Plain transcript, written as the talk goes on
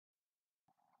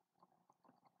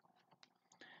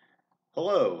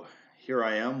Hello, here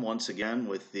I am once again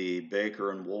with the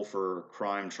Baker and Wolfer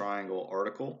Crime Triangle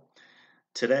article.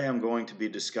 Today I'm going to be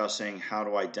discussing how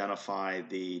to identify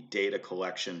the data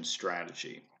collection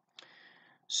strategy.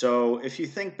 So if you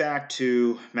think back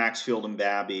to Maxfield and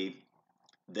Babbie,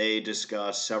 they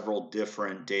discuss several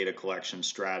different data collection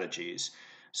strategies,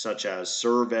 such as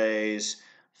surveys,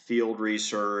 field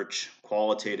research,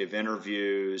 qualitative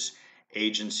interviews,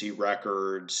 agency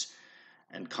records,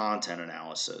 and content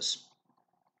analysis.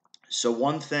 So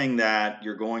one thing that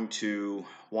you're going to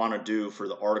want to do for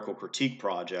the article critique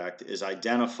project is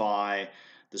identify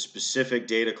the specific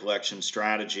data collection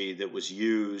strategy that was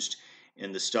used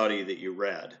in the study that you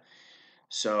read.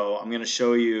 So I'm going to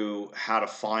show you how to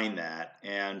find that,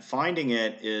 and finding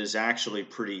it is actually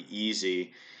pretty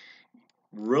easy.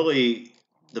 Really,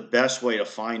 the best way to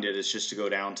find it is just to go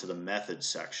down to the methods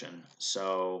section.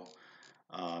 So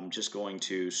I'm just going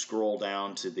to scroll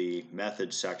down to the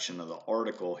methods section of the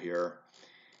article here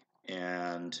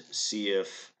and see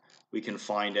if we can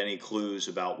find any clues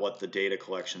about what the data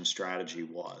collection strategy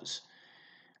was.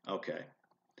 Okay,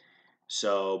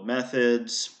 so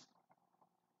methods.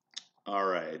 All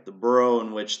right, the borough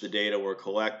in which the data were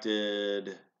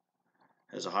collected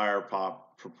has a higher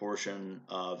proportion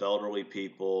of elderly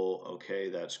people. Okay,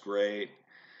 that's great.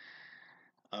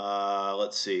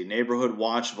 Let's see, neighborhood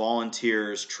watch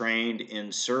volunteers trained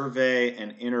in survey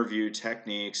and interview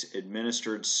techniques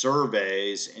administered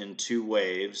surveys in 2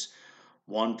 waves,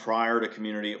 one prior to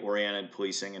community-oriented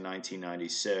policing in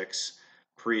 1996,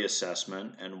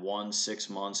 pre-assessment, and one 6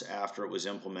 months after it was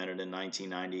implemented in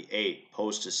 1998,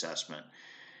 post-assessment.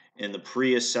 In the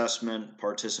pre-assessment,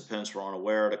 participants were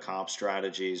unaware of the COP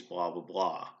strategies, blah, blah,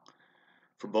 blah.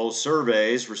 For both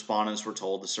surveys, respondents were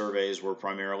told the surveys were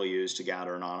primarily used to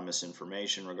gather anonymous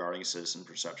information regarding citizen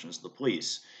perceptions of the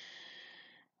police.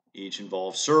 Each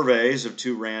involved surveys of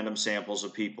 2 random samples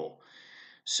of people.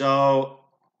 So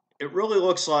it really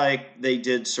looks like they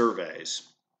did surveys,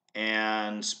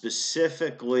 and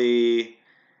specifically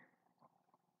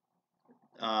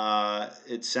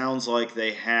it sounds like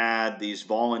they had these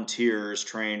volunteers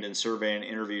trained in survey and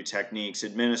interview techniques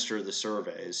administer the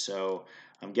surveys. So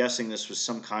I'm guessing this was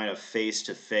some kind of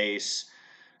face-to-face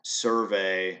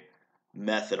survey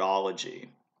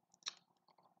methodology.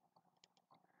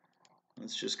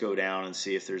 Let's just go down and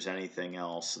see if there's anything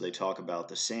else. So they talk about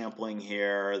the sampling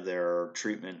here, their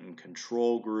treatment and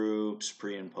control groups,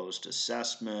 pre and post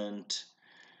assessment.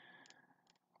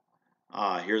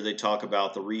 Here they talk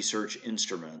about the research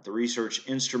instrument. The research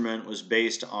instrument was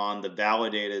based on the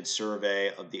validated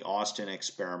survey of the Austin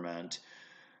experiment.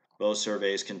 Both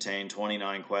surveys contain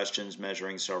 29 questions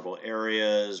measuring several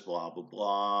areas, blah, blah,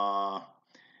 blah.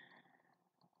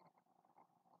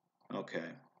 Okay.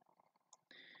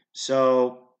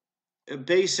 So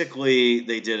basically,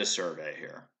 they did a survey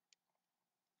here.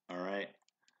 All right.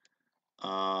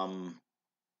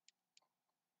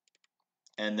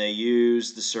 And they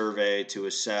used the survey to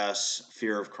assess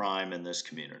fear of crime in this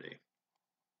community.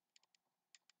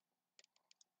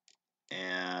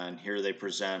 And here they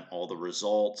present all the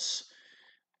results.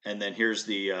 And then here's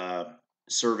the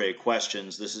survey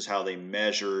questions. This is how they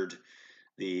measured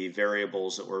the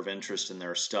variables that were of interest in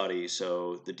their study.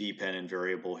 So the dependent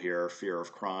variable here, fear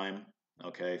of crime.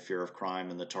 Okay, fear of crime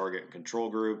in the target and control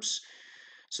groups.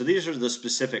 So these are the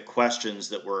specific questions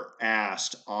that were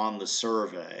asked on the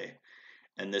survey,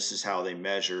 and this is how they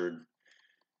measured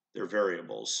their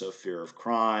variables. So fear of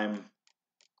crime.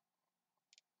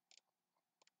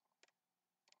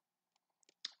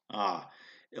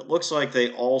 It looks like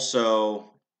they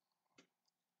also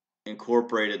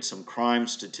incorporated some crime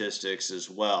statistics as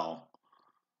well.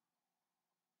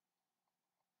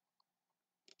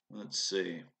 Let's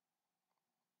see.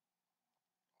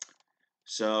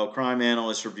 So crime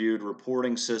analysts reviewed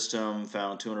reporting system,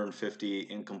 found 250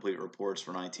 incomplete reports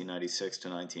for 1996 to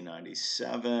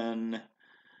 1997.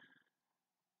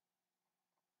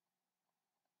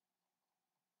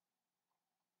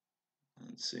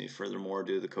 Let's see. Furthermore,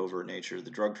 due to the covert nature of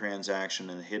the drug transaction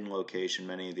and the hidden location,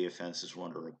 many of the offenses were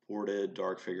underreported.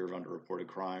 Dark figure of underreported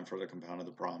crime further compounded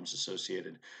the problems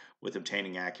associated with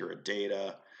obtaining accurate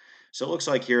data. So it looks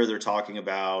like here they're talking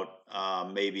about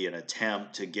maybe an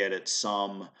attempt to get at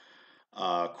some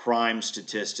crime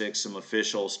statistics, some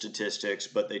official statistics,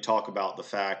 but they talk about the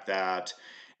fact that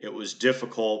it was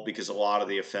difficult because a lot of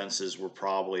the offenses were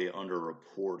probably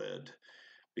underreported.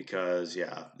 Because,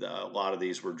 yeah, a lot of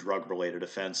these were drug-related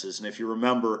offenses. And if you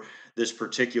remember, this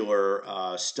particular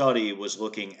study was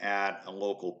looking at a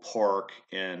local park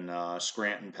in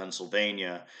Scranton,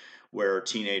 Pennsylvania, where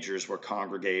teenagers were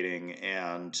congregating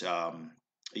and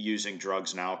using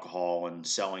drugs and alcohol and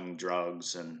selling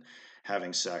drugs and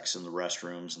having sex in the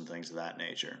restrooms and things of that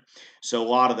nature. So a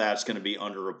lot of that's going to be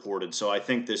underreported. So I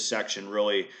think this section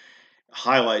really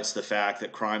highlights the fact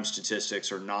that crime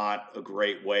statistics are not a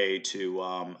great way to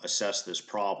assess this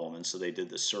problem. And so they did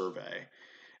this survey.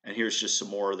 And here's just some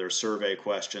more of their survey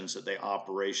questions that they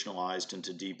operationalized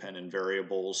into dependent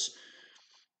variables,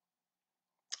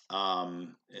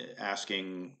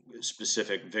 asking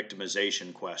specific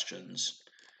victimization questions.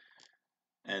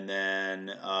 And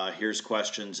then here's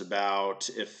questions about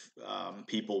if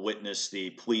people witness the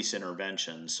police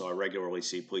intervention. So I regularly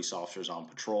see police officers on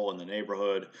patrol in the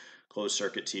neighborhood. Closed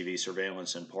circuit TV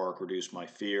surveillance in park reduced my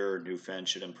fear. New fence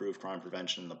should improve crime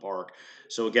prevention in the park.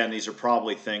 So again, these are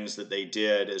probably things that they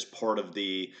did as part of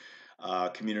the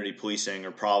community policing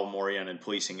or problem-oriented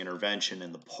policing intervention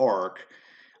in the park.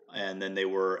 And then they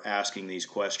were asking these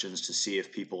questions to see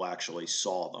if people actually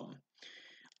saw them.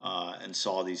 And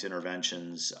saw these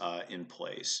interventions in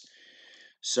place.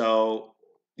 So,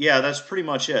 yeah, that's pretty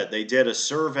much it. They did a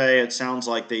survey. It sounds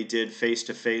like they did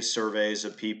face-to-face surveys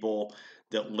of people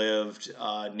that lived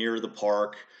near the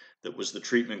park. That was the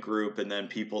treatment group, and then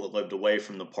people that lived away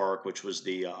from the park, which was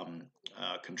the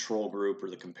control group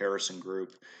or the comparison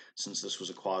group, since this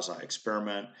was a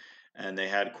quasi-experiment. And they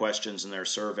had questions in their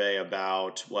survey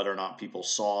about whether or not people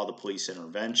saw the police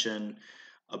intervention,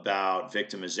 about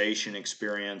victimization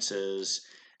experiences,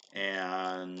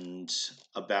 and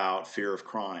about fear of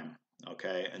crime.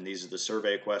 Okay, and these are the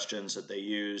survey questions that they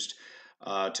used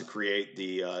to create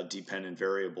the dependent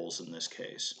variables in this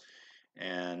case.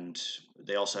 And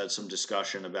they also had some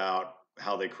discussion about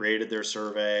how they created their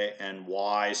survey and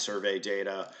why survey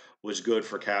data was good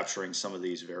for capturing some of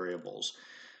these variables.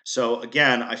 So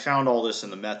again, I found all this in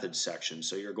the methods section.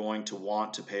 So you're going to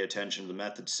want to pay attention to the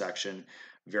methods section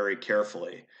very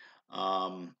carefully.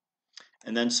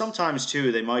 And then sometimes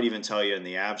too, they might even tell you in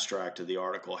the abstract of the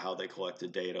article how they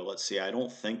collected data. Let's see, I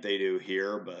don't think they do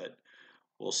here, but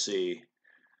we'll see.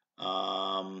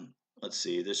 Let's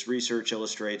see, this research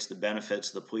illustrates the benefits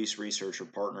of the police researcher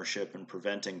partnership in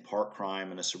preventing park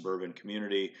crime in a suburban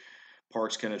community.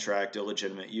 Parks can attract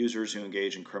illegitimate users who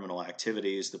engage in criminal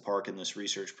activities. The park in this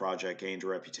research project gained a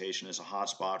reputation as a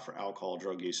hotspot for alcohol,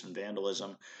 drug use, and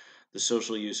vandalism. The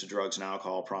social use of drugs and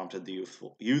alcohol prompted the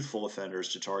youthful offenders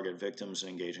to target victims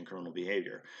and engage in criminal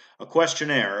behavior. A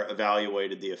questionnaire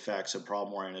evaluated the effects of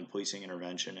problem-oriented policing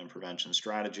intervention and prevention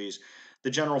strategies. The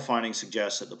general finding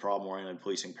suggests that the problem-oriented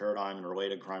policing paradigm and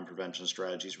related crime prevention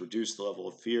strategies reduce the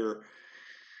level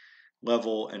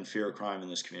and fear of crime in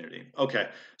this community. Okay,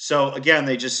 so again,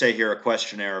 they just say here a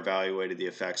questionnaire evaluated the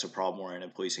effects of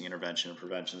problem-oriented policing intervention and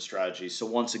prevention strategies. So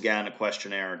once again, a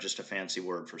questionnaire, just a fancy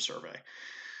word for survey.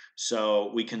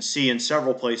 So we can see in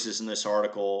several places in this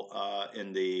article,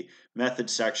 in the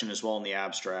methods section as well in the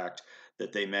abstract,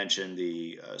 that they mention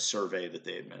the survey that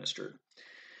they administered.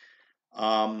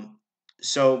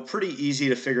 So pretty easy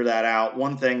to figure that out.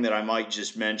 One thing that I might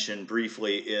just mention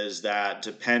briefly is that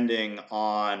depending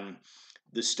on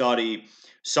the study,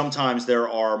 sometimes there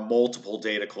are multiple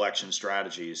data collection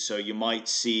strategies. So you might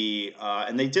see,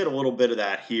 and they did a little bit of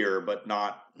that here, but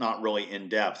not really in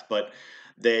depth, but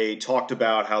they talked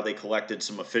about how they collected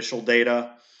some official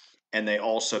data and they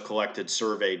also collected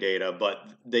survey data,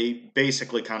 but they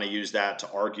basically kind of used that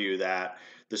to argue that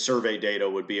the survey data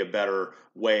would be a better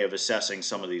way of assessing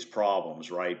some of these problems,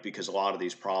 right? Because a lot of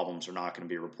these problems are not going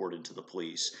to be reported to the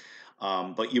police.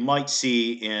 But you might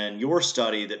see in your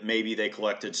study that maybe they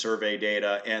collected survey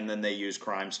data and then they used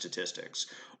crime statistics,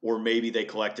 or maybe they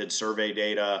collected survey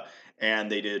data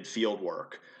and they did field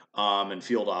work. And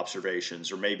field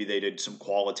observations, or maybe they did some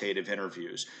qualitative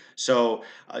interviews. So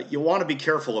you want to be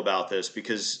careful about this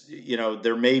because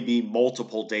there may be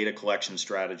multiple data collection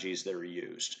strategies that are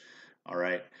used. All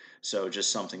right, so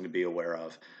just something to be aware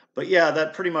of. But yeah,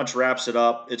 that pretty much wraps it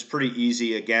up. It's pretty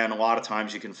easy. Again, a lot of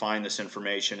times you can find this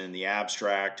information in the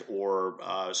abstract or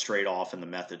straight off in the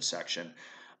methods section.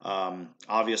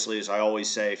 Obviously, as I always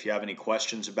say, if you have any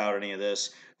questions about any of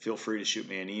this, feel free to shoot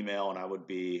me an email and I would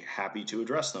be happy to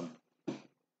address them.